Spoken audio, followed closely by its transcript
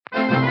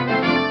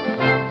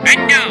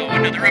And now,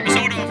 another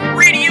episode of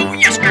Radio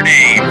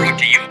Yesterday, brought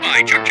to you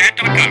by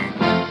ChuckChat.com.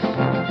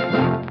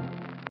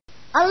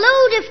 A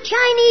load of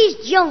Chinese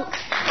junk.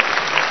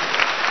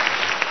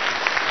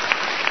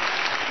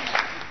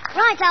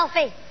 Right,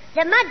 Alfie.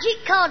 The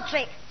magic card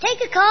trick.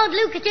 Take a card,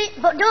 look at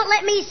it, but don't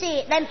let me see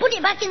it. Then put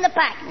it back in the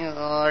pack.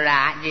 All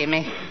right,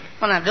 Jimmy.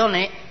 Well, I've done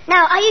it.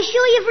 Now, are you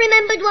sure you've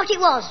remembered what it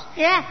was?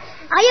 Yeah.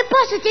 Are you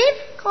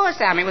positive? Of course,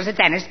 Sam. It was a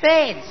 10 of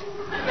spades.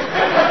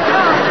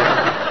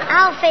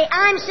 Alfie,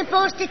 I'm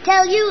supposed to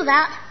tell you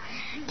that.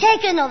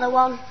 Take another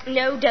one.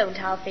 No, don't,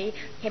 Alfie.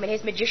 Him in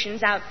his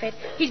magician's outfit.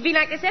 He's been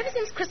like this ever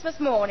since Christmas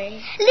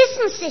morning.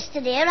 Listen,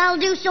 sister dear, I'll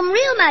do some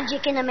real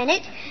magic in a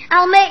minute.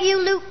 I'll make you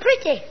look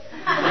pretty.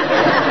 Come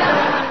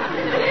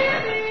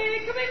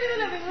into the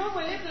living room,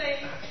 will you,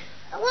 please?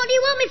 What do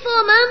you want me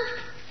for, Mum?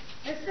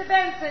 Mr.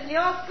 Benson,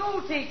 your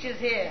school teacher's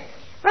here.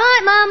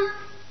 Right, Mum.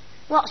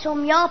 What's your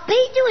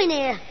Pete doing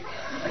here?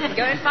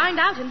 Go and find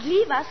out and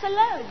leave us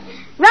alone.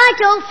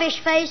 Right, old fish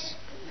face.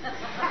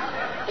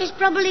 He's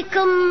probably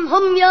come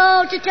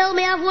hum-yah to tell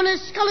me I've won a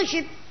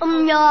scholarship,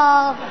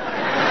 hum-yah.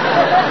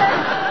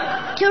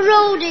 To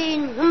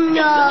Rodin,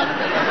 hum-yah.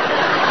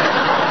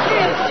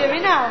 Here's Jimmy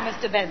now,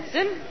 Mr.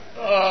 Benson.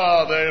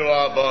 Ah, there you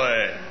are,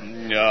 boy.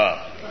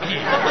 Yeah.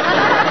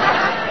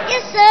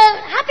 Yes,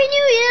 sir. Happy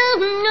New Year,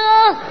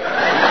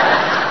 hum-yah.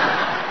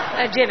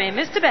 Jimmy,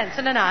 Mr.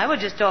 Benson and I were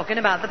just talking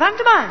about the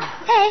pantomime.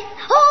 Hey?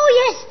 Oh,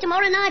 yes,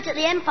 tomorrow night at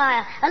the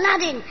Empire.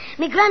 Aladdin.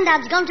 Me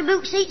granddad's gone to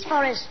book seats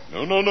for us.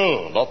 No,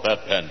 not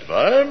that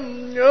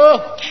pantomime.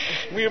 Yeah.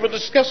 We were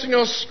discussing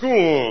our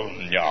school.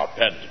 Yeah,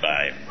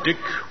 pantomime. Dick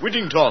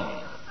Whittington.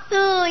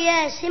 Oh,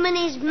 yes, him and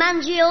his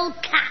mangy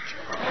old cat.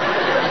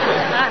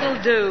 That'll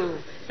do.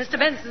 Mr.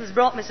 Benson's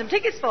brought me some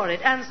tickets for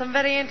it and some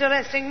very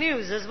interesting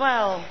news as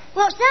well.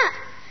 What's that?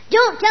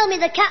 Don't tell me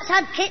the cat's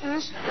had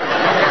kittens.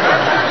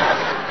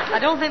 I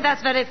don't think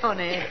that's very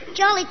funny.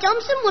 Charlie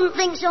Thompson wouldn't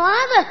think so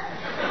either.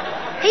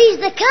 He's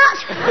the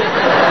cat.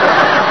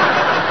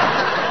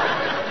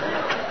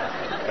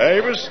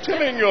 I was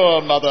telling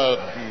your mother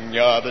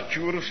that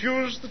you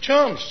refused the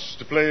chance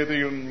to play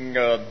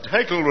the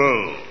title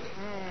role.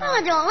 Well,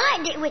 I don't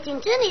like Dick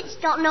Whittington. It's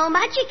got no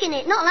magic in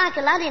it, not like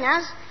Aladdin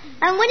has.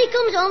 And when he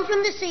comes home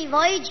from the sea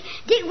voyage,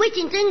 Dick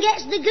Whittington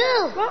gets the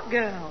girl. What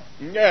girl?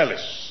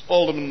 Alice,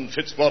 Alderman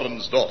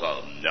Fitzwarren's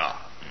daughter. Yeah.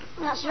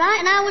 That's right,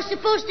 and I was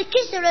supposed to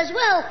kiss her as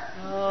well.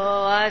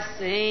 Oh, I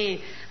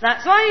see.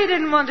 That's why you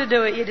didn't want to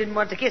do it. You didn't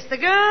want to kiss the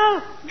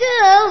girl.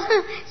 Girl?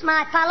 It's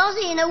my pal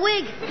Ozzy in a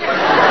wig.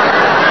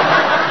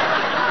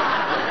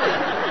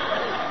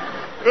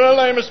 Well,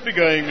 I must be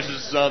going,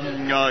 Mrs.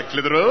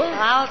 Clitheroe.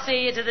 I'll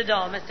see you to the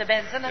door, Mr.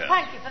 Benson, and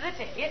thank you for the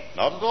ticket.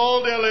 Not at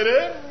all, dear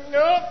lady.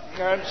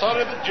 I'm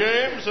sorry that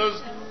James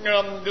has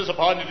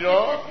disappointed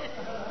you.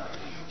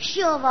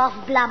 Shove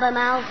off,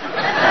 blabbermouth.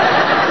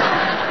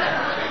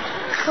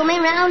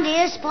 Coming round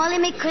here,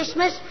 spoiling me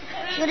Christmas.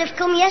 Should have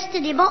come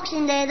yesterday,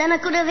 Boxing Day, then I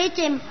could have hit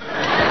him.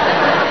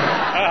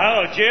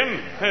 Hello, Jim.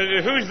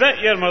 Who's that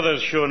your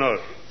mother's shown out?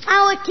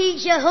 Our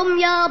teacher,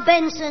 Hum-Yah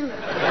Benson.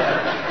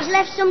 He's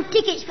left some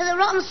tickets for the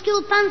Rotten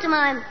School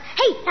pantomime.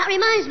 Hey, that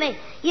reminds me.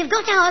 You've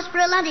got a house for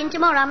Aladdin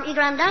tomorrow, haven't you,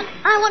 Grandad?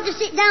 I want to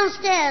sit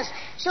downstairs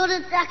so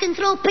that I can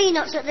throw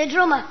peanuts at the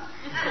drummer.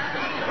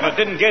 Well, I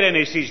didn't get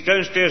any seats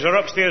downstairs or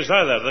upstairs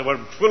either. They were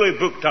fully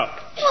booked up.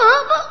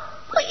 What?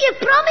 But you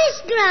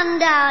promised,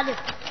 Grandad.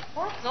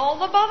 What's all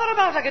the bother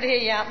about? I could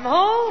hear you out in the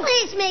hall.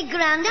 It's me,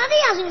 Grandad.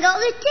 He hasn't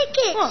got the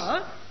tickets.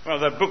 What? Well,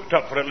 they're booked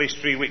up for at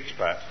least 3 weeks,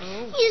 Pat.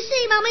 You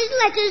see, Mum, he's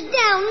let us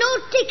down. No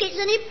tickets,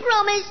 and he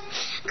promised.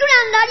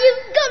 Grandad,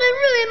 you've got to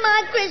ruin my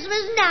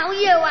Christmas now,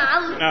 you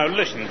have. Now,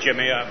 listen,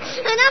 Jimmy, And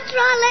after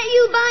I let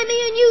you buy me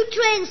a new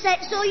train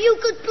set so you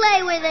could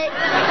play with it.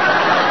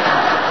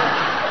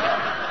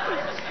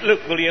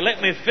 Look, will you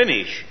let me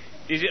finish?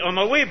 Is it on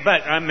my way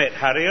back I met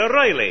Harry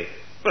O'Reilly?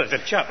 Well, it's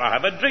a chap I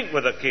have a drink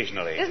with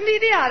occasionally. Isn't he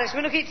the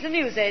Irishman who keeps the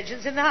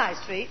newsagents in the High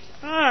Street?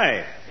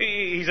 Aye.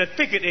 He's a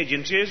ticket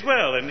agency as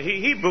well, and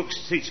he books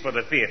seats for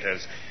the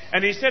theatres.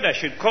 And he said I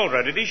should call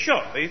round at his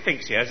shop. He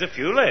thinks he has a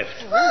few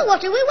left. Well,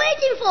 what are we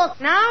waiting for?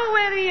 Now,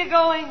 where are you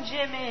going,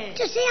 Jimmy?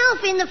 To see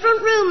Alfie in the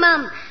front room,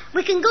 Mum.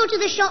 We can go to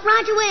the shop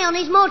right away on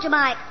his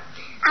motorbike.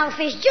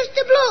 Alfie's just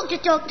a bloke to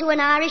talk to an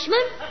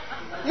Irishman.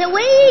 The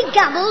way he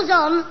gabbles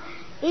on,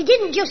 he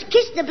didn't just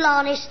kiss the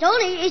Blarney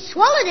Stone, he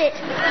swallowed it.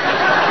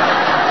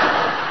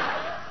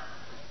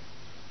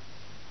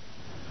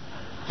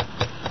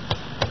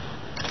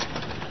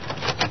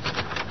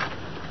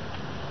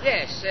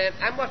 Yes,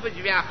 and what would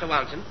you be after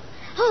wanting?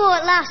 Oh,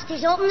 at last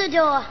he's opened the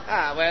door.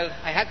 Ah, well,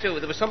 I had to.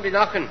 There was somebody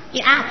knocking.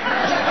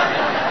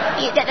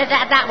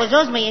 That was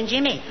us, me and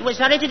Jimmy. We're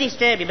sorry to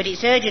disturb you, but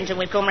it's urgent and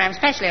we've come round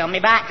specially on me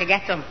back to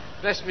get them.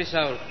 Bless me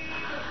soul.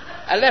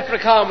 A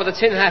leprechaun with a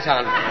tin hat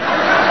on.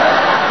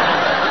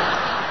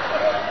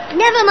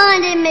 Never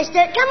mind him, mister.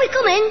 Can we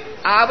come in?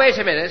 Wait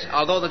a minute.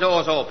 Although the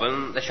door's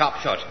open, the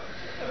shop's shut.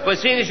 But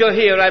seeing as you're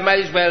here, I might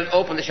as well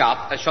open the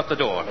shop and shut the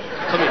door.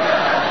 Come in.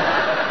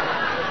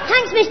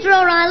 Thanks, Mr.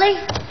 O'Reilly.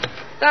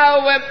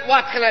 Now,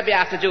 what can I be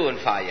after doing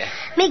for you?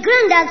 Me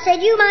granddad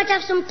said you might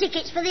have some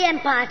tickets for the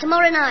Empire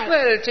tomorrow night.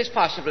 Well, it is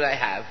possible I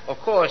have. Of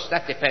course,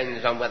 that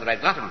depends on whether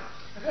I've got them.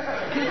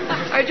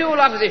 I do a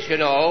lot of this, you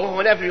know.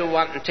 Whenever you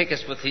want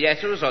tickets for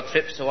theatres or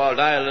trips to Old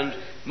Ireland,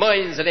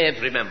 mine's the name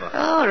to remember.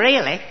 Oh,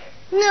 really?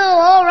 No,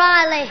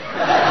 O'Reilly.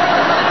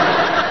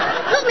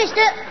 Look,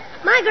 mister,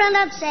 my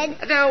granddad said...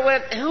 Now,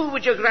 who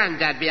would your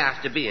granddad be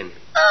after being?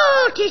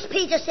 Oh, 'tis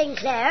Peter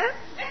Sinclair.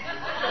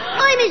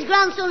 I'm his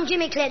grandson,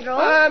 Jimmy Clitheroe.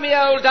 Ah, me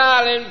old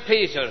darling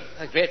Peter.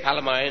 A great pal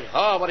of mine.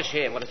 Oh, what a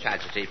shame, what a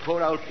tragedy.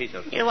 Poor old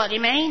Peter. You know what you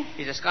mean?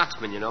 He's a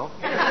Scotsman, you know.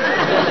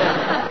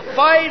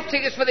 5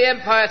 tickets for the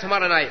Empire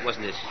tomorrow night,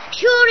 wasn't it?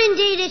 Sure,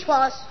 indeed it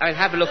was. I'll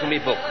have a look in my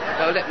book.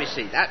 Well, let me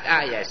see.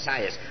 Yes.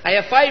 I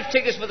have 5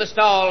 tickets for the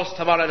stalls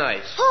tomorrow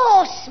night.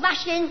 Oh,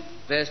 smashing.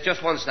 There's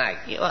just one snag.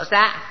 What's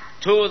that?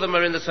 2 of them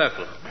are in the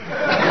circle.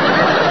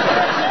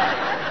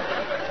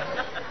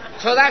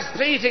 So that's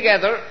 3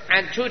 together,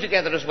 and 2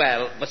 together as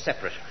well, but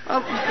separate.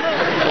 Oh,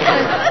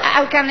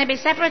 how can they be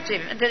separate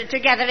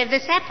together if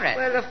they're separate?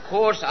 Well, of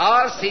course,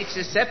 all seats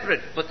is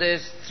separate, but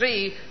there's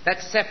 3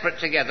 that's separate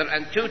together,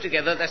 and 2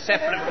 together that's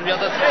separate from the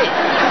other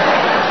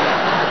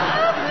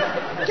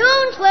 3.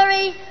 Don't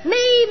worry.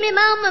 Me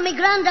mum, and me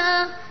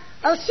granda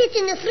will sit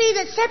in the 3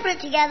 that's separate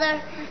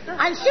together,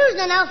 and Susan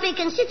and Alfie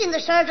can sit in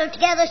the circle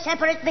together,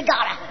 separate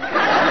begorra.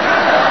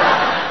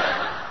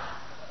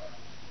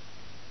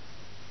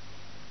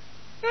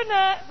 Good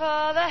night,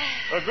 Father.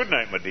 Oh, good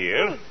night, my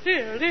dear. Oh,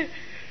 dear.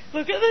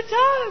 Look at the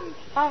time.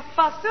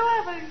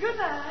 11:30. Good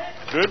night.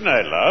 Good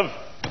night, love.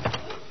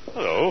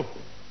 Hello.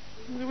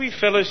 The wee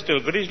fella's still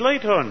got his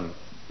light on.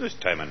 This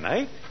time of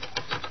night.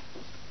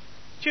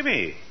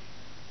 Jimmy,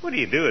 what are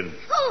you doing?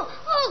 Oh,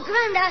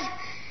 Grandad,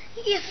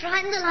 you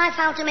frightened the life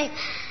out of me.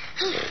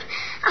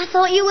 I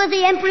thought you were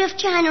the Emperor of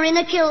China in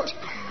a kilt.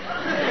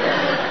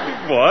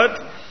 What?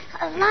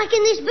 Like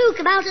in this book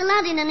about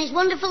Aladdin and his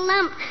wonderful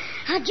lamp.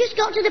 I just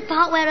got to the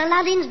part where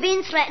Aladdin's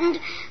being threatened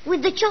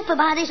with the chopper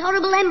by this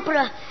horrible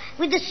emperor,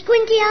 with the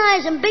squinty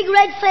eyes and big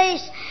red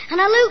face,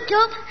 and I looked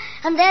up,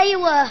 and there you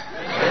were.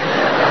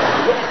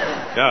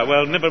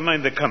 Well, never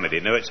mind the comedy.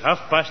 Now it's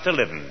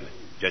 11:30.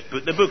 Just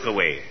put the book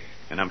away,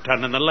 and I'm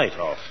turning the light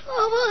off.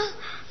 Oh,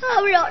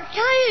 I'm not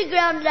tired,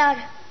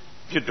 Grandad.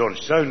 You don't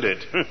sound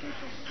it.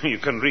 You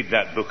can read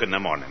that book in the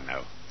morning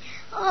now.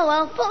 Oh,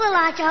 well, put the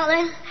light out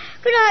then.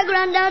 Good night,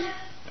 Grandad.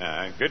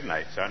 Good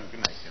night, son. Good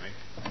night, Jimmy.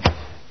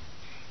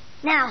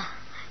 Now,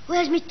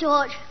 where's my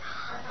torch?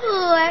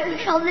 Oh,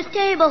 it's on the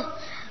table.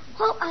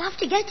 Well, I'll have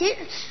to get it.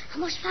 I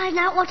must find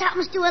out what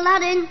happens to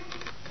Aladdin.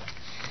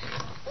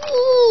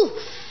 Ooh,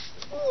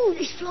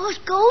 this floor's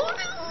cold.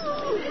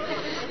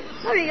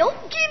 Hurry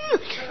up, Jim.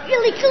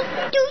 Your little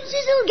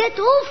tootses will get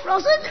all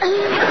frozen.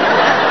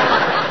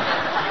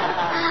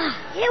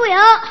 Here we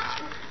are.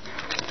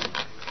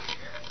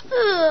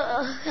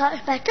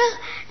 That's better.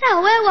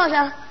 Now, where was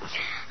I?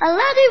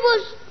 Aladdin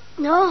was...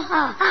 No.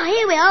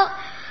 Here we are.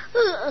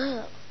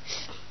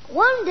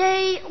 One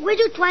day,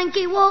 Widow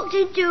Twanky walked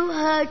into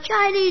her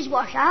Chinese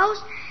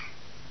washhouse.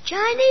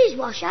 Chinese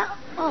washhouse?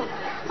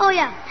 Oh,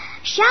 yeah.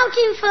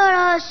 Shouting for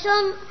her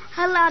son,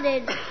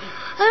 Aladdin.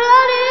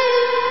 Aladdin!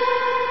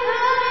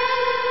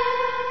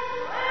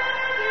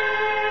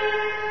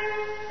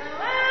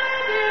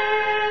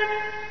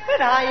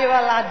 Where are you,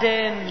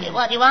 Aladdin?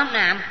 What do you want,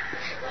 ma'am?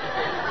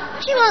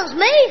 She wants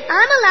me.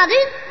 I'm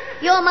Aladdin.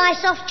 You're my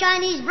soft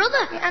Chinese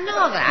brother. I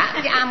know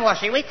that. I'm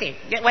washy-witty.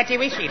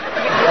 Wetty-wishy.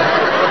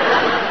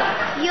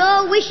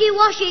 You're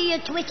wishy-washy, you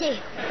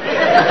twitty.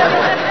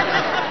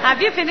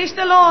 Have you finished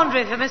the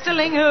laundry for Mr.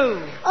 Ling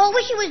Hu? Oh,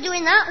 Wishy was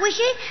doing that.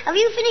 Wishy, have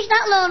you finished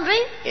that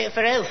laundry?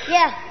 For who?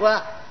 Yeah.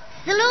 What?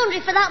 The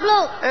laundry for that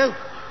bloke. Who?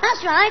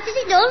 That's right. Is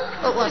it done?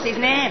 Oh, what's his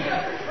name?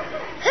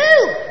 Who?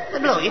 The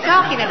bloke you're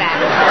talking about.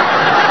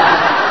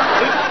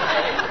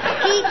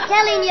 Keep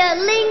telling you,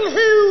 Ling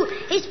Hu.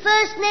 His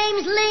first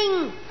name's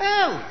Ling.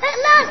 Oh. At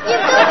last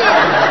you've got it.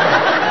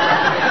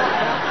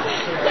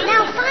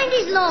 Now find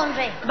his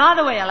laundry. By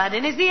the way,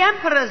 Aladdin, is the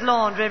Emperor's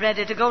laundry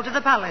ready to go to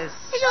the palace?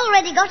 He's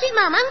already got it,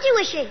 Ma'am, hasn't he,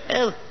 Wishy?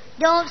 Who?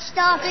 Don't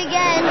start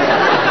again.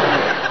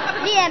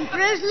 The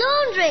Emperor's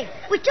laundry.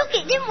 We took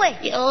it, didn't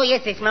we? Oh,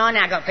 yes, this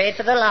morning I got paid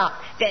for the lot.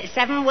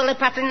 7 woolly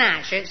pattern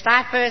nightshirts,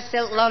 5 purse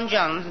silk long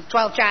johns, and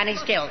 12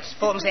 Chinese kilts.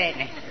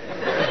 4.80.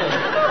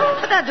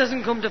 But that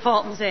doesn't come to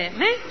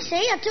 4.80.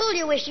 See, I told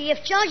you, Wishy,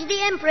 you've charged the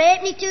Emperor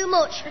 80 too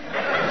much.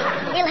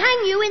 He'll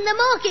hang you in the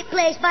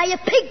marketplace by your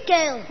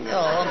pigtail.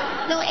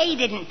 No, he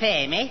didn't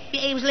pay me.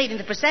 He was leading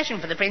the procession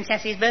for the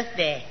princess's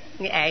birthday.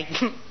 Yeah,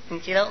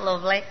 she looked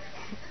lovely.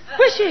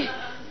 Wishy,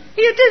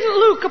 you didn't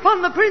look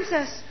upon the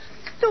princess.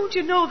 Don't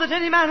you know that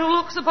any man who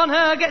looks upon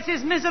her gets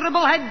his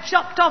miserable head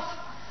chopped off?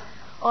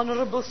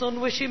 Honourable son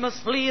Wishy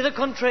must flee the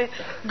country.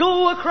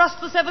 Go across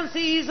the 7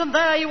 seas, and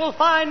there you will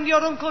find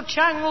your Uncle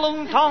Chang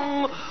Lung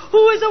Tong,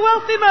 who is a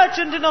wealthy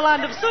merchant in a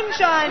land of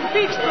sunshine,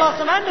 peach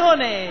blossom, and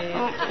honey.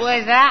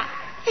 Where's that?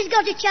 He's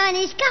got a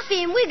Chinese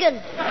cafe in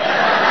Wigan.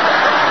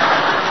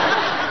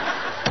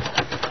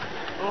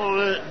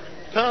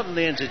 Pardon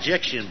the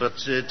interjection, but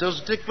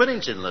does Dick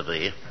Whittington live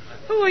here?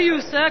 Who are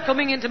you, sir,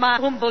 coming into my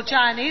humble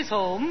Chinese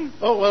home?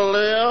 Oh, well,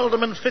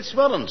 Alderman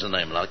Fitzwarren's the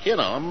name, like, you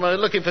know. I'm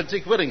looking for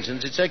Dick Whittington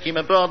to take him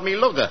aboard me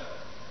lugger.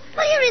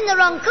 Well, you're in the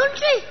wrong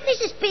country.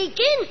 This is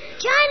Peking,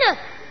 China.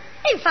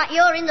 In fact,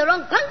 you're in the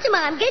wrong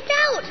pantomime. Get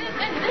out.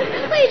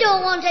 We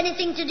don't want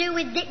anything to do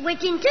with Dick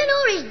Whittington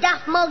or his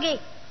daft moggy.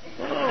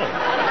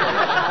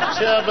 Oh,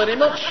 so very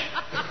much.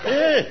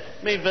 Yeah,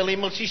 me very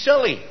muchy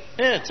solly.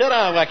 Yeah,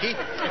 ta-ra, wacky.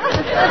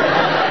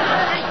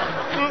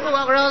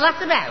 What were all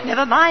that about?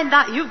 Never mind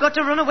that. You've got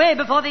to run away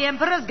before the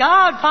Emperor's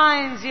guard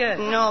finds you.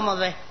 No,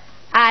 Mother.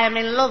 I am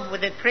in love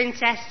with the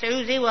Princess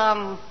Susie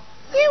Wong.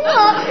 You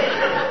what?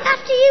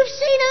 After you've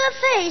seen her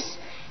face,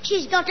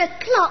 she's got a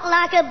clock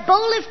like a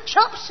bowl of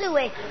chop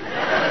suey.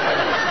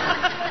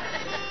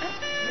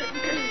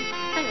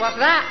 Hey, what's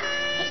that?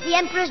 It's the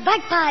Emperor's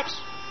bagpipes.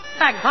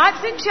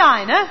 Bagpipes in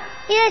China?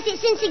 Yes,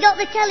 it's since he got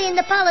the telly in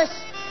the palace.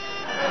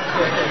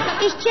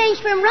 He's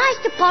changed from rice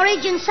to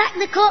porridge and sacked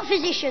the court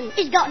physician.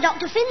 He's got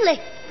Dr. Finlay.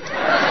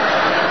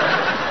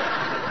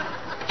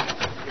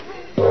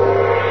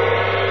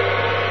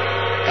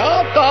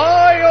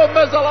 Come, you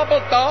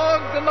miserable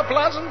dogs, in the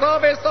presence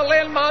of His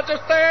Serene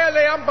Majesty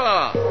the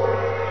Emperor.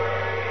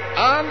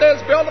 And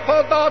his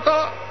beautiful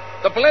daughter,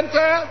 the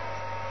Princess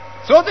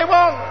Susie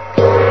Wong.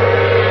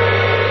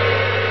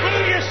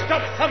 Will you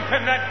stop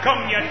thumping that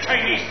gum, you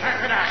Chinese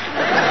parthenash?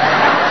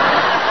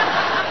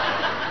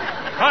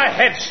 My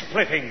head's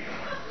splitting.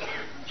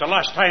 It's the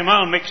last time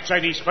I'll mix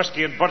Chinese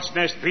whiskey and bird's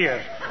nest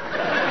beer.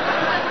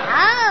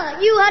 Ah,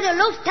 you had a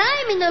rough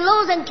time in the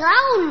Laws and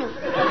Clown.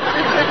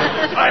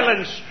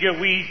 Silence, you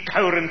wee,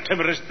 cowering,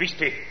 timorous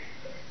beastie.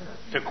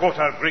 To quote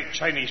our great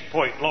Chinese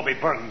poet, Lobby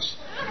Burns.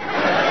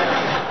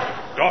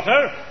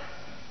 Daughter,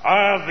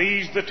 are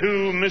these the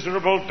two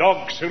miserable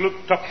dogs who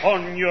looked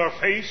upon your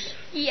face?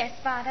 Yes,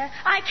 Father.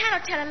 I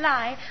cannot tell a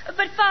lie.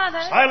 But, Father...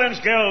 Silence,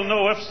 girl,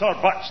 no ifs or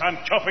buts. I'm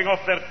chopping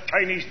off their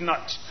Chinese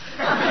nuts.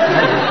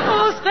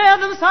 Oh, spare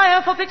them,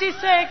 sire, for pity's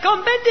sake.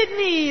 On bended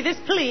knee, this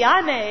plea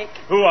I make.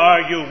 Who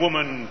are you,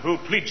 woman, who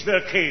pleads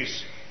their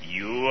case?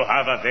 You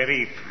have a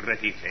very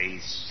pretty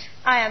face.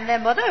 I am their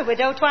mother,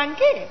 Widow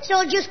Twankey.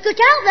 So just cut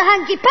out the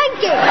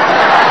hanky-panky.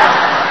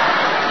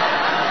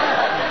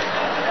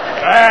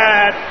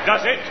 That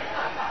does it.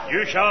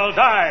 You shall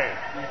die.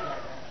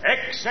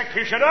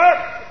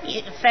 Executioner!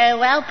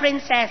 Farewell,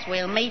 Princess.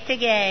 We'll meet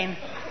again.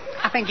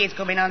 I think it's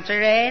coming on to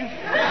rain.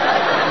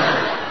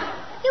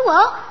 You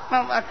what?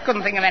 Well, I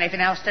couldn't think of anything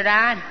else to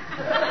rhyme.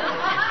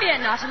 Fear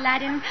not,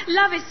 Aladdin.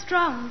 Love is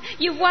strong.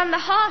 You've won the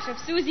heart of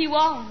Susie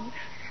Wong.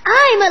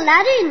 I'm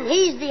Aladdin.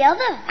 He's the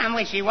other. And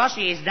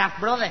wishy-washy is daft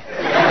brother.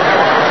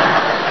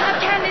 How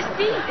can this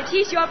be that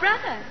he's your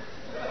brother?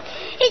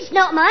 It's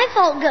not my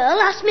fault,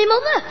 girl. Ask me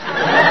mother.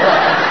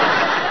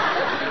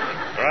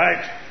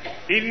 Right.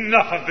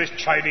 Enough of this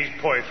Chinese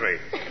poetry.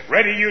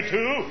 Ready, you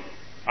two?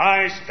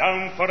 Eyes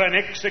down for an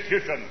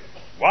execution.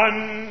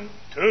 1,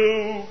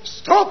 2...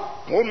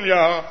 Stop,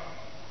 Munya.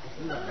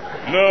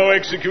 No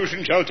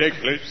execution shall take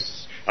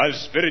place. I'll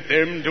spirit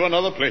them to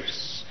another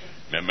place.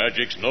 Their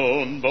magic's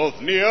known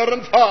both near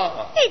and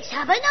far. It's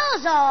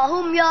Habanaza.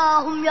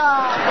 Hum-ya,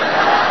 hum-ya.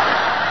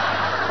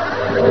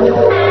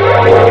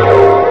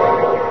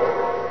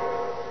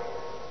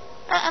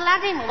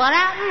 Aladdin, what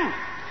happened?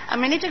 A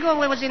minute ago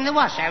we was in the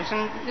wash house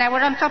and now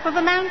we're on top of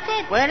a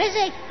mountain. Where is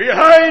he?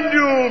 Behind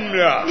you,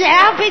 Munya.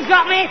 Yeah, he's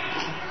got me.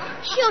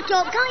 Shut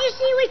up. Can't you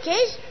see who it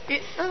is?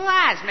 Who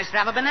was, Mr.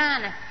 Have a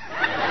Banana?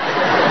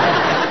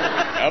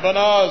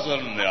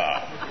 Ebenezer,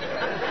 Munya.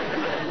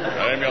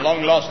 I am your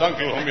long-lost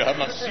uncle whom you have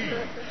not seen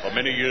for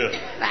many years.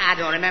 I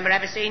don't remember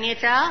ever seeing you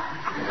at all.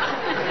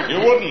 You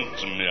wouldn't,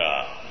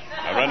 Munya.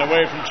 I ran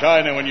away from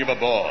China when you were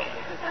born.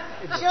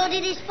 So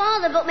did his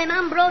father, but my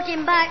man brought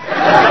him back.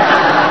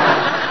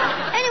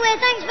 Anyway,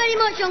 thanks very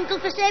much, Uncle,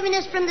 for saving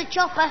us from the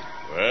chopper.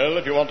 Well,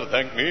 if you want to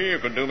thank me, you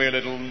can do me a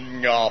little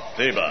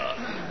favor.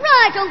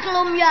 Right, Uncle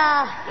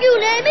Umya. You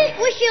name it,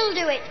 we shall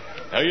do it.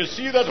 Now, you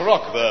see that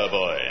rock there,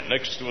 boy,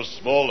 next to a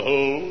small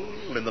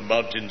hole in the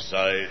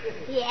mountainside?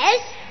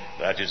 Yes?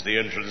 That is the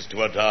entrance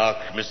to a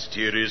dark,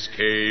 mysterious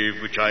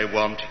cave which I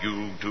want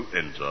you to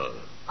enter.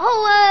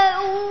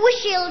 Oh, we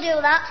shall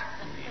do that.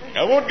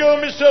 I won't go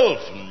myself,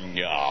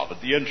 but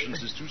the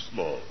entrance is too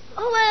small.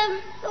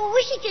 Oh,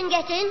 wish you can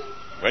get in.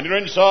 When you're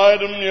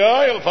inside,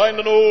 you'll find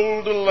an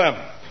old lamp.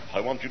 I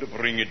want you to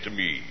bring it to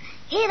me.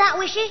 Hear that,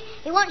 Wishy?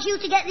 He wants you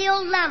to get the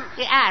old lamp.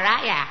 Yeah,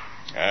 right, yeah.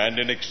 And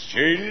in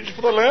exchange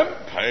for the lamp,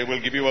 I will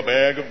give you a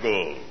bag of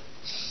gold.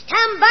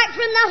 Stand back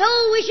from that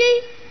hole,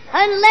 Wishy,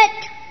 and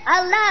let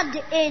a lad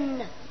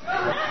in.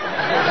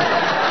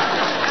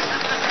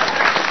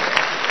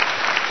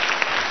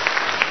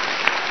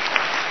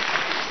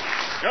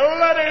 You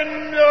let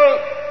in,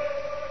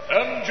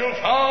 haven't you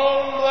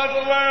found that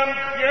lamp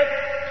yet?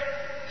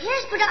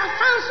 Yes, but I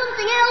found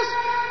something else.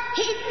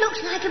 It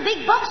looks like a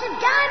big box of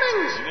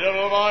diamonds.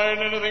 Never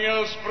mind anything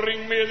else.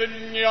 Bring me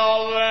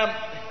your lamp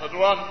at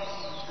once.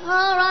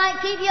 All right,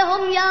 keep your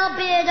hum-yar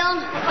beard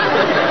on.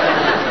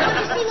 Want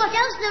to see what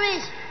else there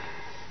is?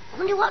 I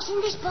wonder what's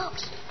in this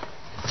box.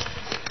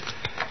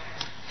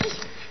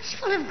 It's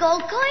full of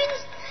gold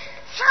coins.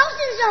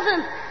 Thousands of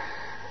them.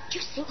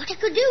 Just think what I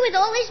could do with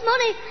all this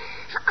money.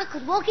 I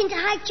could walk into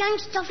Hai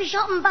Chang's toffee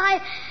shop and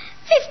buy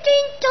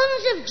 15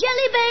 tons of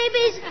jelly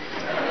babies.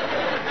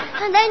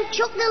 And then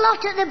chuck the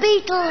lot at the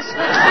Beatles.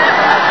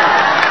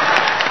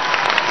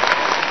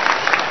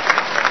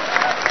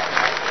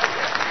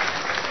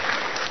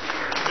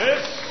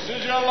 This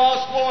is your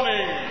last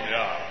warning.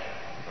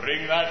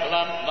 Bring that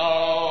lamp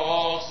now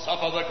or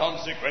suffer the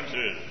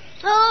consequences.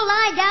 Oh,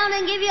 lie down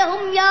and give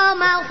your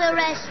mouth a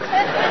rest.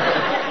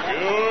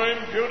 You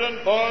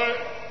impudent boy.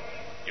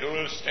 You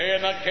will stay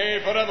in that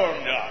cave forever.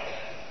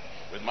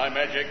 With my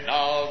magic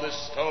now, this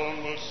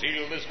stone will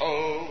seal this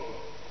hole.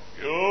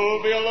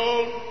 You'll be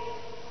alone.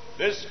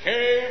 This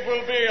cave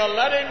will be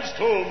Aladdin's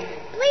tomb.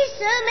 Please,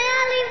 sir, may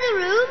I leave the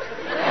room?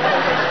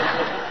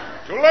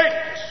 Too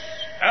late.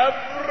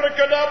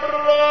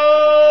 Abracadabra!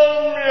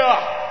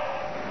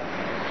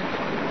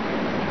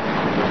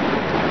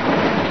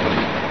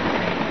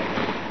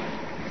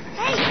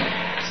 Hey,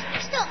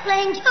 stop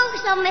playing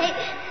jokes on me.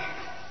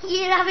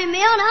 You're having me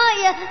on, aren't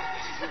you?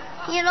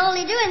 You're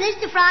only doing this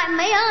to frighten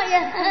me, aren't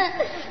you?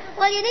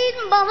 Well, you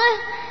needn't bother,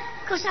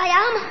 'cause I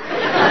am.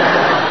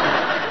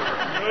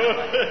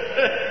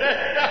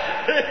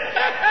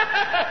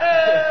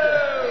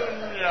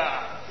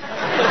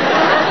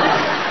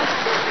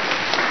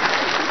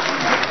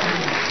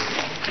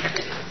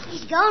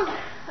 He's gone.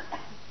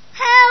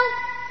 Help!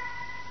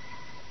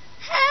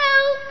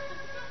 Help!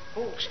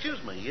 Oh,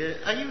 excuse me.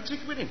 Are you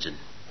Dick Whittington?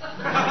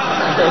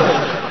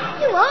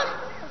 You what?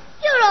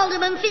 You're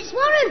Alderman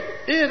Fitzwarren.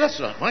 Yeah, that's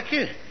right, Mike.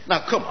 Yeah. Now,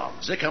 come on,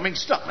 Dick. I mean,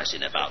 stop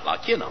messing about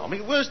like you know. I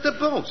mean, where's the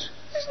boat?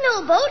 There's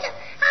no boat.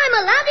 I'm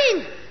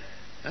Aladdin.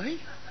 Eh?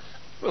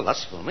 Well,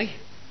 that's funny.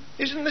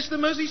 Isn't this the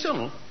Mersey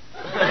Tunnel?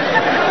 No,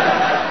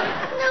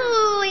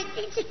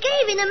 it's a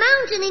cave in a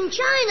mountain in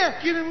China.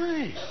 Get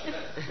away.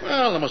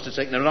 Well, I must have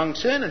taken a wrong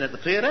turn in at the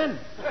pier end.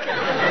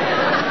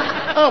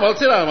 Oh, well,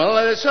 ta-ra,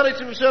 well, sorry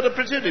to have sort of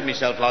protruded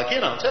myself like,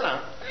 you know, ta-ra.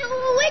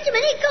 Oh, wait a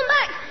minute, come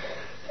back.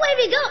 What have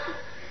you got?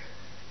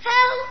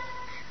 Help!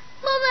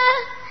 Mother!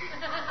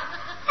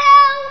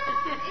 Help!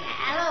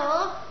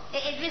 Hello?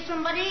 Is there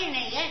somebody in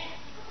here?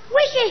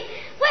 Wishy,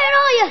 where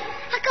are you?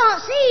 I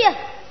can't see you.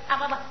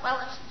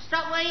 Well,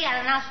 stop where you are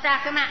and I'll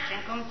strike a match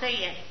and come to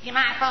you. You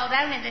might fall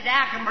down in the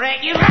dark and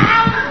break your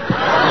arm.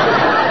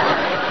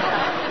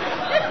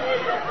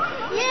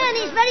 Yeah, and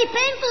it's very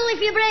painful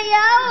if you break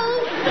your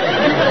arm.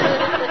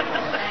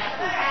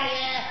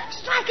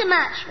 Strike a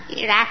match.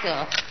 You're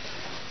rattle.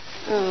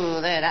 Oh,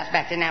 there, that's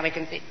better. Now we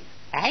can see.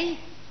 Hey?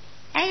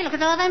 Hey, look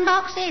at all them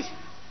boxes.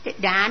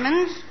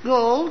 Diamonds,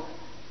 gold,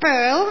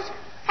 pearls.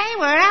 Hey,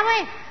 where are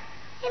we?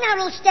 In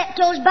Harold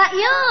Steptoe's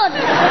backyard.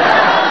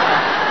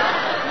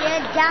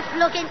 You're daft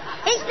looking.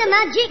 It's the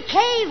magic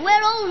cave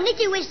where old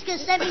Nicky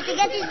Whiskers sent me to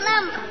get his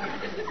lamp.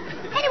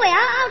 Anyway,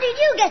 how did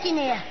you get in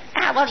here?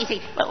 Well, you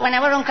see, when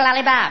our Uncle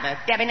Ali Barber,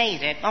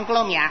 Ebenezer, Uncle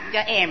Umya,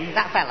 him,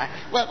 that fella,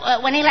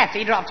 when he left,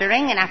 he dropped a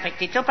ring and I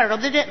picked it up, I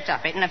rubbed the dirt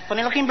off it, and a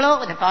funny-looking bloke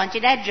with a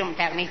pointed head jumped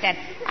out and he said,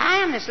 I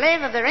am the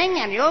slave of the ring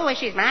and your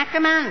wish is my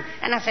command.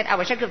 And I said, I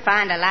wish I could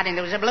find Aladdin.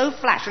 There was a blue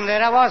flash and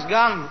there I was,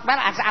 gone. Well,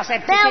 I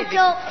said...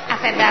 Belto. I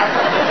said,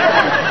 Belto.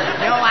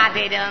 No, I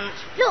didn't.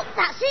 Look,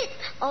 that's it.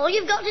 All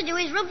you've got to do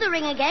is rub the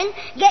ring again,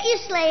 get your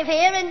slave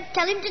here and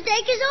tell him to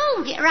take us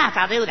home. Yeah, right,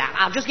 I'll do that.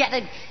 I'll just get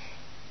the...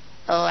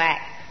 Oh,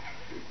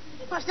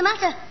 What's the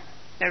matter?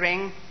 The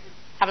ring.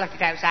 I've left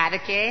it outside the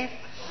cave.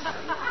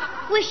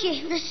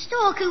 Wishy, the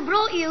stork who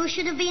brought you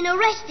should have been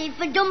arrested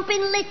for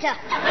dumping litter.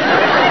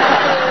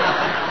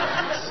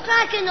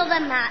 Strike another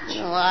match.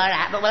 Oh, all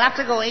right, but we'll have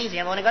to go easy.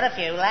 I've only got a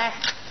few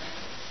left.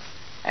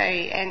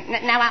 Hey,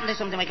 now happen to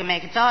something we can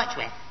make a torch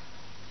with.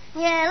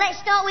 Yeah, let's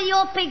start with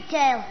your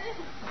pigtail.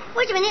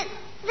 Wait a minute.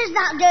 There's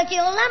that dirty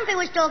old lamp he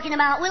was talking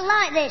about. We'll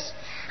light this.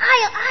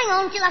 Hang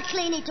on till I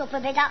clean it up a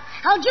bit.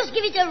 I'll just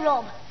give it a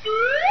rub.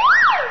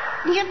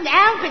 You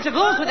help, it's a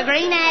ghost with a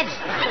green head.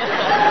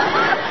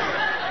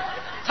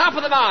 Top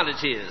of the morning,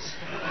 cheers.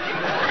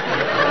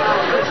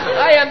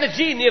 I am the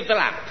genie of the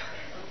lamp.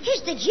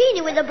 He's the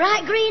genie with the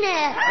bright green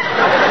hair.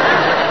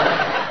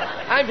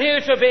 I'm here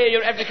to obey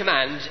your every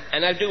command,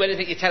 and I'll do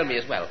anything you tell me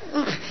as well.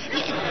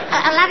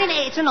 Aladdin,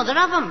 it's another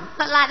of them,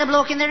 like the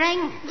bloke in the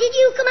ring. Did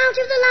you come out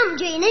of the lamp,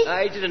 Genie?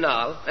 I did and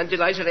all, and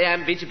delighted I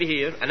am to be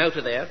here and out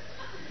of there.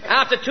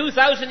 After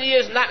 2,000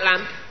 years in that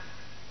lamp,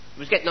 it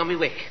was getting on me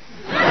wick.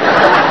 Look,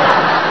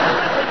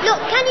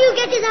 can you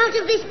get us out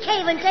of this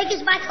cave and take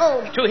us back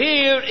home? To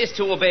hear is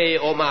to obey,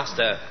 O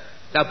master.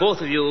 Now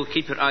both of you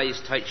keep your eyes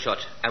tight shut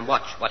and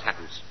watch what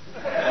happens.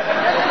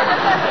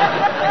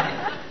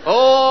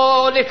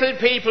 Oh, little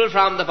people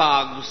from the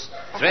bogs,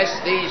 dress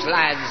these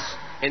lads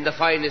in the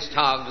finest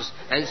togs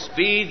and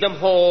speed them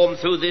home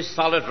through this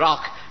solid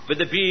rock with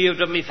the beard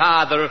of me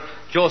father,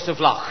 Joseph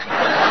Locke.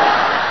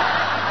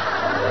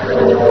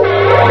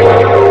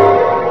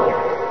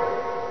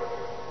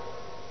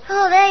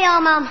 Oh, there you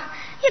are, Mum.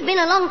 You've been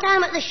a long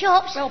time at the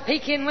shops. Well,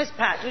 Pekin was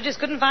packed. We just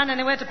couldn't find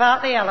anywhere to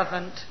park the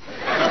elephant.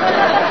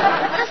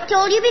 I've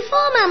told you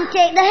before, ma'am,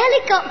 take the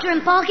helicopter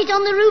and park it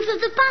on the roof of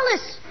the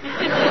palace.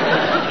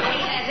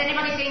 Has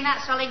anybody seen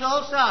that solid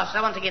gold sauce? I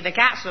want to give the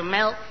cat some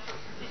milk.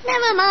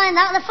 Never mind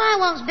that, the fire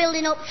want's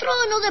building up. Throw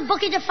another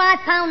bucket of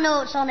 £5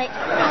 notes on it.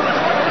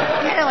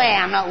 Get away,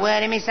 I'm not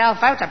wearing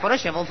myself out. I put a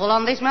shovelful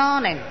on this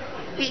morning.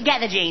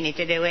 Get the genie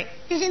to do it.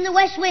 He's in the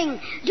West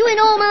Wing, doing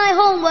all my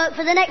homework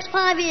for the next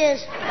 5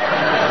 years.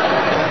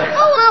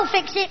 Oh, I'll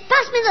fix it.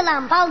 Pass me the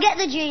lamp, I'll get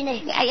the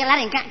genie. Hey,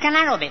 Aladdin, can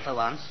I rub it for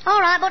once? All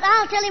right, but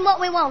I'll tell him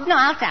what we want. No,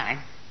 I'll tell him.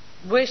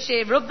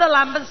 Wishy, rub the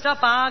lamp and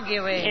stop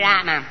arguing.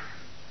 Right, ma'am.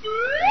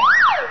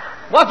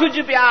 What would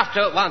you be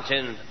after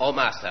wanting, oh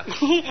master?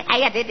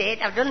 I did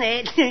it. I've done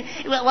it.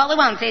 Well, what we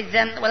want is,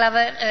 we'll have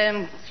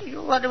a,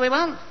 what do we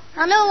want?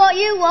 I know what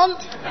you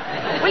want.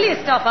 Will you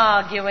stop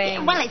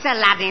arguing? Well, it's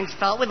Aladdin's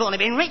fault. We've only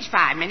been rich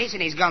 5 minutes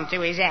and he's gone to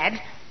his head.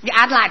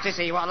 I'd like to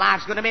see what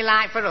life's going to be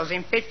like for us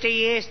in 50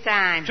 years'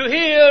 time. To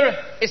hear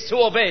is to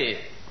obey.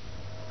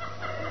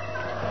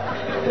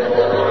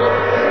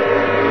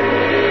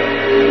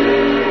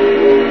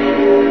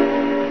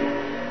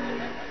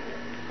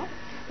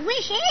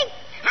 Wishy,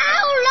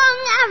 how long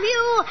have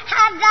you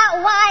had that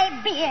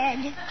white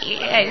beard?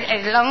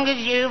 As long as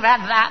you've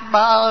had that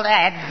bald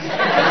head.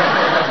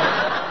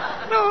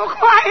 Oh,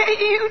 quiet,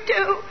 you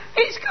two.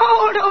 It's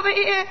cold over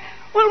here.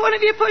 Will one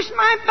of you push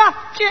my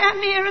bath chair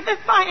nearer the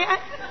fire?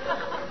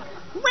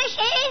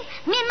 Wishy,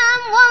 me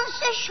mum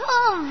wants a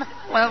shove.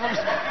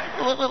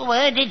 Well,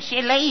 where did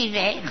she leave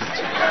it?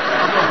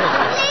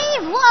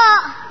 Leave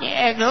what?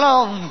 A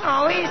glove.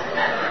 Oh, he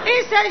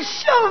said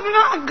shove,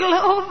 not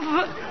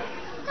glove.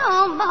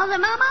 Don't bother,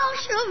 Mum, I'll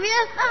shove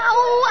you.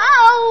 Ow,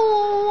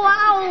 ow,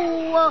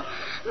 ow.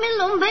 Me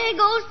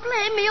lumbago's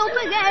playing me up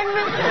again.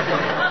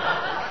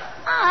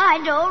 I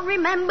don't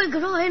remember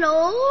growing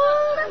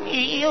old.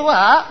 You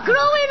what?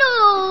 Growing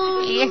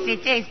old. Yes,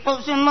 it is.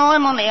 Put some more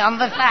money on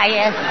the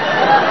fire.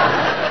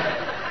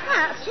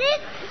 That's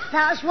it.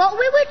 That's what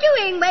we were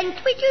doing when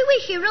Twitchy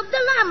Wishy rubbed the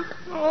lamp.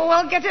 Oh,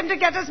 I'll get him to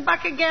get us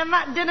back again.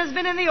 That dinner's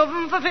been in the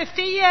oven for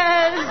 50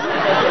 years.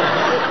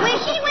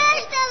 Wishy,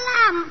 where's the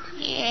lamp?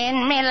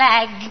 In me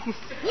leg.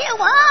 You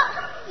what?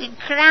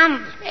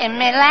 Cramp in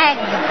me leg.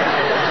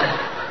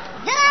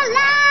 The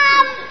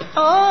lamp!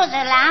 Oh,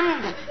 the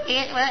lamp.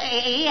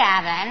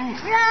 Yeah, then.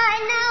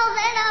 Right now,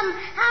 then,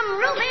 I'm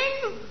rubbing.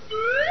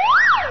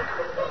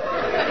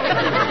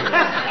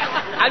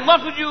 And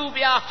what would you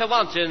be after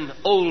wanting,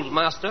 old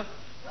master?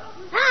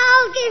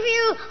 I'll give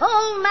you,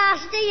 old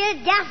master, you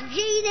daft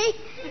genie.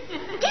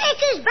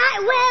 Take us back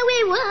where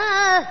we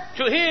were.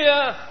 To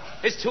hear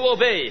is to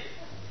obey.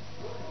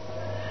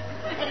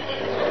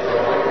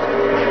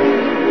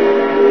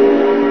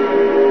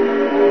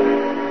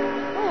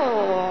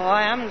 Oh,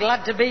 I am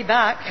glad to be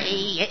back.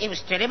 It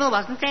was terrible,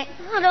 wasn't it?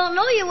 I don't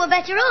know, you were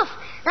better off.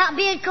 That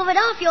beard covered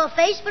half your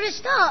face for a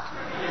start.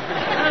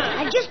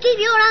 And just keep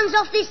your hands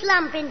off this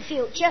lamp in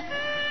future.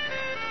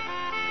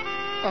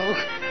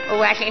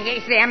 Oh, actually,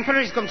 it's the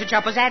Emperor's come to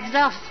chop us heads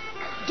off.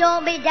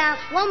 Don't be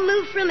daft. One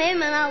move from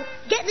him and I'll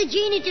get the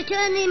genie to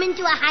turn him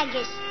into a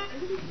haggis.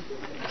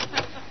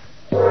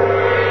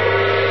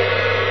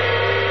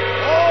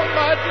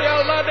 Almighty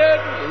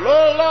Aladdin,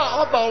 ruler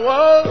of the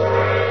world,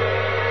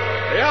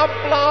 the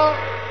Emperor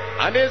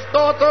and his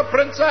daughter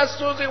Princess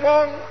Susie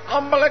Wong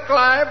humbly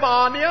climb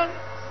on you.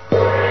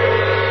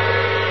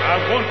 I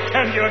won't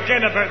tell you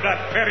again about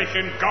that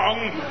perishing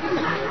gong.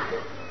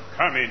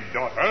 Come in,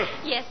 daughter.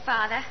 Yes,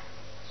 Father.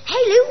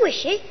 Hey, Lou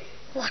Wishy,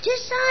 what a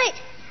sight.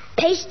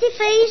 Pasty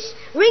face,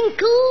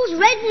 wrinkles,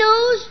 red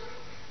nose.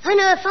 And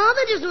her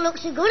father doesn't look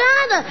so good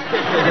either.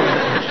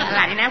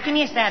 Aladdin, how can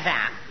you say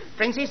that?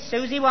 Princess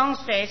Susie Wong's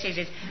face is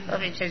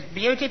it's as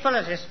beautiful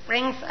as a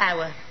spring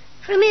flower.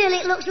 From here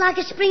it looks like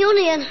a spring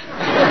onion.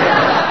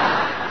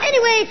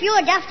 Anyway, if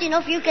you're daft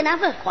enough, you can have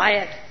her.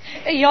 Quiet.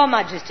 Your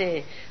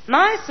Majesty,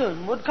 my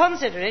son would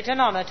consider it an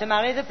honour to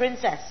marry the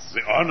princess.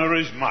 The honour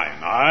is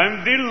mine.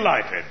 I'm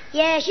delighted.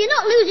 Yes, you're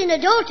not losing a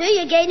daughter,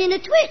 you're gaining a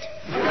twit.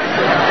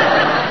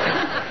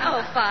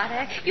 Oh,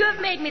 Father, you have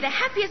made me the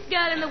happiest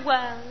girl in the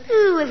world.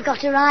 Ooh, we've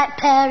got a right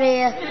pair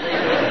here.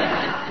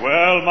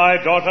 Well, my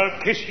daughter,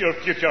 kiss your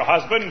future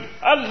husband,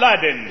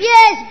 Aladdin.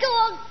 Yes, go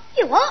on.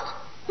 You what?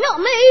 Not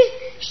me.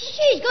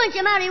 She's going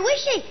to marry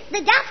Wishy,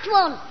 the daft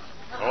one.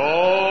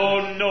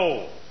 Oh,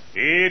 no.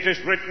 It is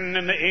written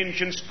in the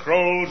ancient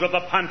scrolls of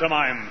the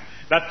pantomime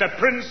that the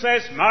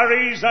princess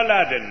marries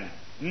Aladdin.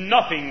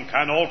 Nothing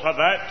can alter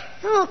that.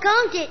 Oh,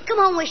 can't it? Come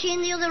on, Wishy,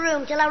 in the other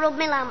room till I rub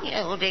my lamp.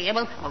 Oh, dear.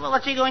 Well,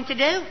 what's he going to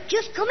do?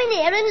 Just come in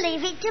here and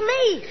leave it to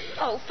me.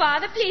 Oh,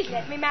 Father, please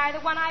let me marry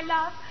the one I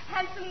love.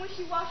 Handsome,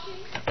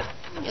 wishy-washy.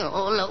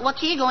 Oh, look,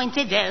 what are you going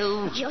to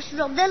do? Just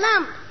rub the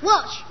lamp.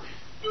 Watch.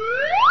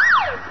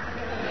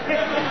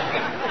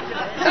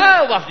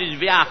 Oh, what did you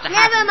be after?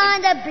 Never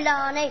mind the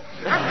blarney.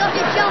 I've got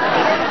a job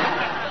for you.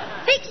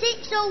 Fix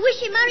it so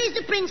Wishy marries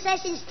the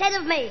princess instead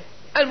of me.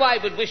 And why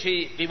would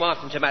Wishy be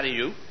wanting to marry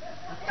you?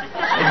 He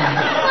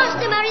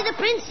wants to marry the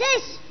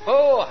princess.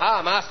 Oh,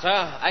 master,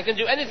 I can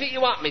do anything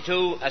you want me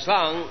to, as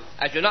long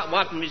as you're not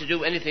wanting me to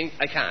do anything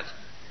I can't.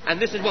 And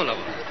this is one of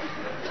them.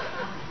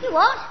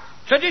 what?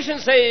 Tradition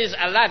says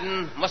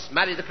Aladdin must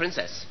marry the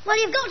princess. Well,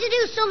 you've got to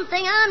do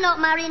something. I'm not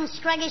marrying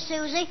Scraggy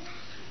Susie.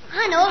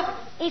 I know.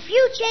 If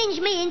you change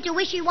me into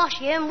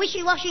Wishy-Washy and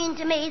Wishy-Washy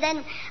into me,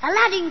 then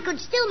Aladdin could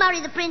still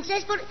marry the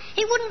princess, but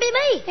it wouldn't be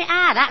me.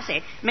 That's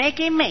it. Make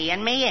him me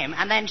and me him,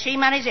 and then she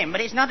marries him, but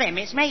it's not him,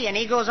 it's me, and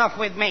he goes off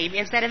with me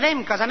instead of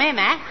him, because I'm him,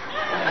 eh?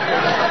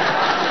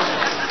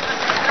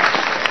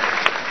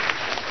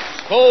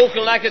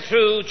 Spoken like a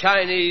true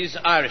Chinese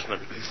Irishman.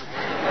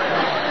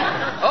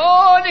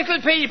 Oh,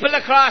 little people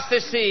across the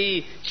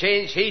sea,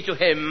 change he to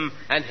him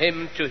and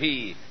him to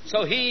he.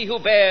 So he who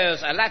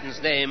bears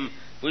Aladdin's name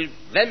will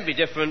then be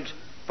different,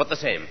 but the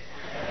same.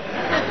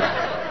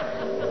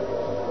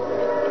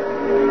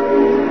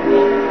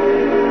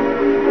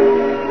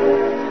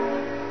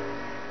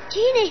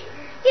 Genie,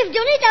 you've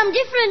done it. I'm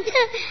different.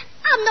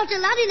 I'm not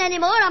Aladdin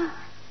anymore.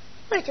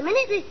 Wait a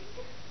minute.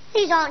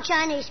 These aren't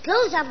Chinese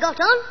clothes I've got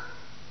on.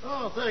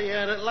 Oh, there you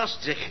are at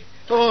last, Dick.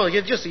 Oh,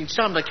 you're just in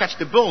time to catch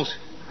the boat.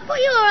 But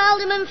you're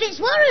Alderman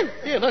Fitzwarren.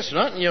 Yeah, that's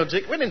right, and you're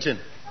Dick Whittington.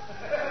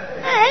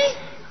 Hey,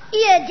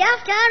 you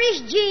daft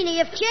Irish genie.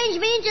 You've changed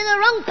me into the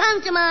wrong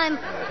pantomime.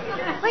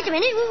 Wait a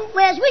minute.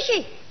 Where's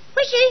Wishy?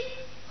 Wishy?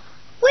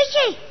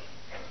 Wishy?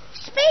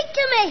 Speak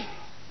to me.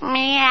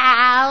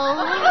 Meow.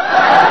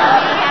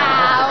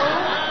 Meow.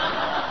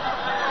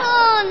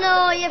 Oh,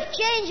 no, you've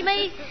changed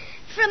me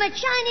from a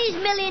Chinese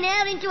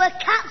millionaire into a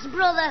cat's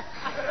brother.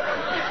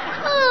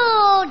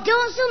 Oh,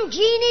 don't some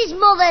genies'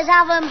 mothers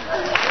have 'em?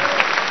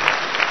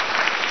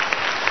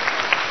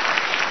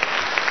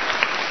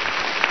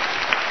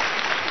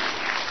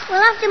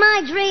 Well, after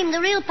my dream,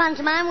 the real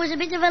pantomime was a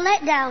bit of a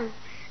letdown.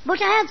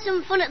 But I had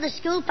some fun at the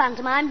school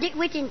pantomime, Dick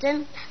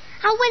Whittington.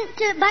 I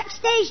went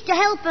backstage to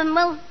help him.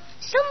 Well,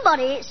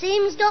 somebody, it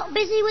seems, got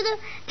busy with a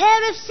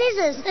pair of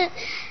scissors.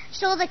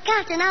 So the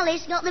cat and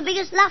Alice got the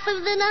biggest laugh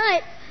of the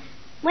night.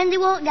 When they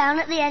walked down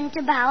at the end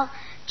to bow,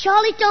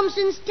 Charlie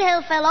Thompson's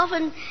tail fell off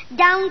and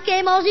down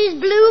came Ozzy's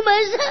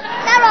bloomers.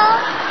 They're all.